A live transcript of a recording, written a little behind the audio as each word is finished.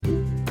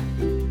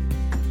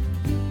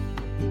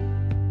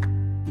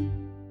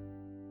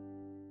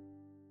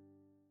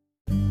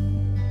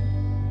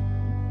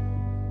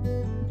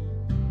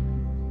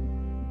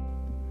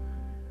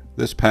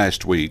This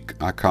past week,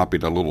 I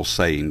copied a little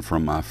saying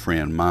from my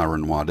friend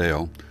Myron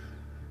Waddell,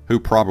 who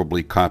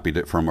probably copied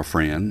it from a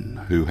friend,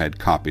 who had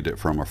copied it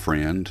from a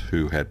friend,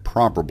 who had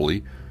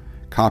probably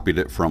copied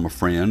it from a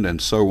friend,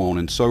 and so on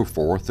and so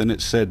forth, and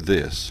it said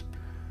this: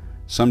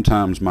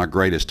 sometimes my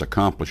greatest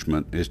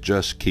accomplishment is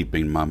just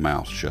keeping my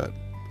mouth shut.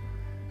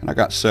 And I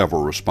got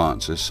several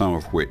responses, some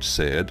of which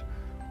said,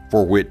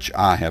 for which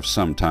I have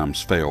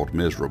sometimes failed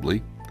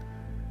miserably.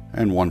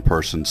 And one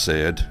person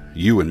said,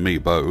 you and me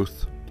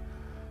both.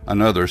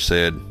 Another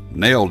said,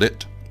 nailed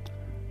it.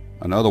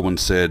 Another one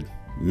said,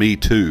 me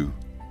too.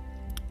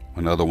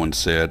 Another one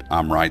said,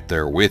 I'm right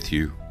there with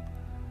you.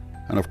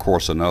 And of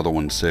course another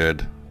one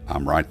said,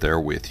 I'm right there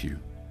with you.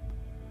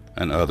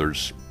 And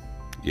others,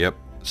 yep,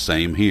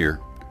 same here.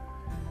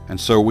 And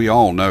so we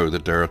all know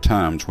that there are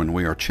times when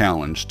we are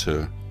challenged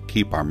to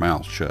keep our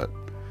mouths shut.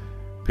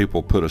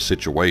 People put a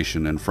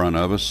situation in front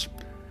of us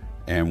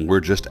and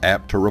we're just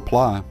apt to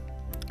reply.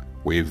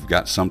 We've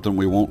got something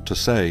we want to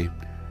say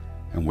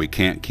and we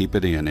can't keep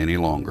it in any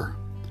longer.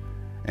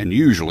 And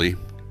usually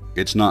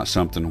it's not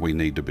something we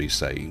need to be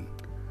saying.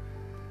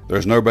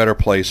 There's no better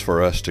place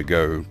for us to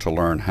go to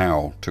learn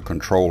how to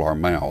control our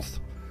mouth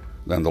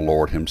than the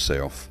Lord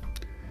Himself.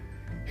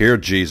 Here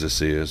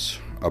Jesus is,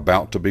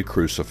 about to be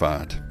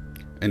crucified,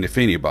 and if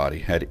anybody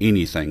had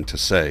anything to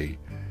say,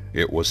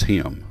 it was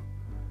Him.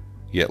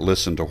 Yet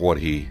listen to what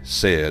He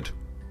said,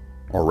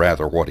 or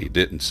rather what He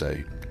didn't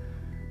say.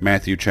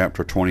 Matthew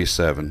chapter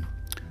 27.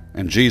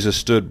 And Jesus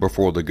stood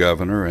before the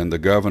governor, and the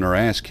governor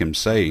asked Him,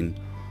 saying,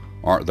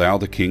 Art thou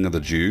the King of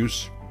the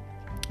Jews?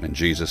 And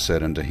Jesus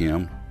said unto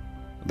him,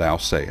 Thou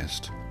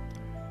sayest.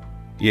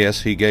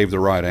 Yes, he gave the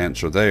right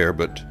answer there,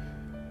 but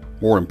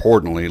more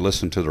importantly,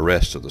 listen to the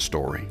rest of the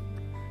story.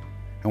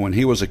 And when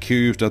he was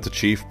accused of the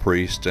chief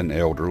priests and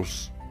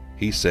elders,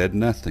 he said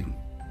nothing.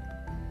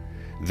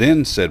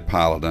 Then said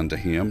Pilate unto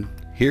him,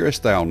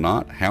 Hearest thou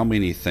not how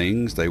many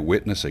things they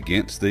witness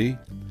against thee?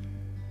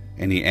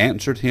 And he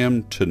answered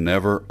him to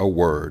never a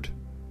word,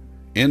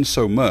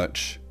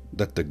 insomuch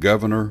that the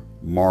governor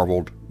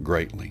marveled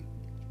greatly.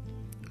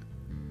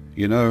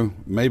 You know,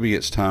 maybe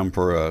it's time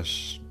for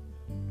us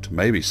to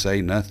maybe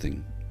say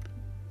nothing.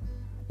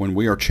 When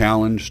we are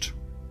challenged,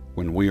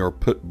 when we are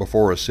put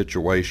before a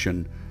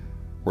situation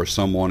where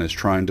someone is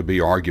trying to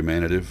be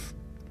argumentative,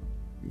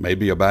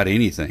 maybe about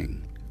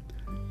anything,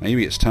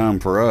 maybe it's time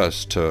for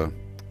us to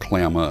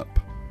clam up.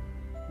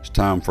 It's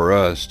time for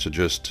us to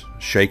just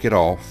shake it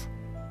off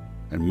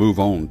and move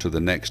on to the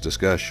next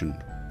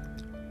discussion,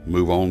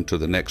 move on to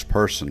the next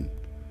person,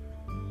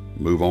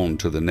 move on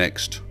to the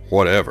next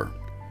whatever,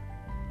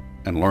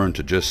 and learn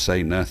to just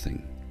say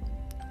nothing.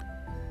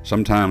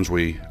 Sometimes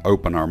we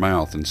open our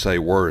mouth and say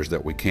words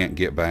that we can't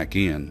get back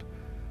in,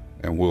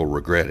 and we'll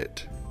regret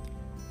it.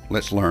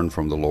 Let's learn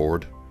from the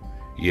Lord.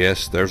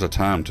 Yes, there's a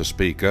time to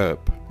speak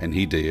up, and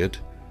He did,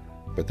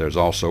 but there's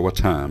also a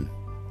time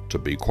to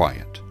be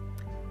quiet.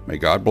 May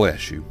God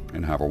bless you,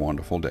 and have a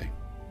wonderful day.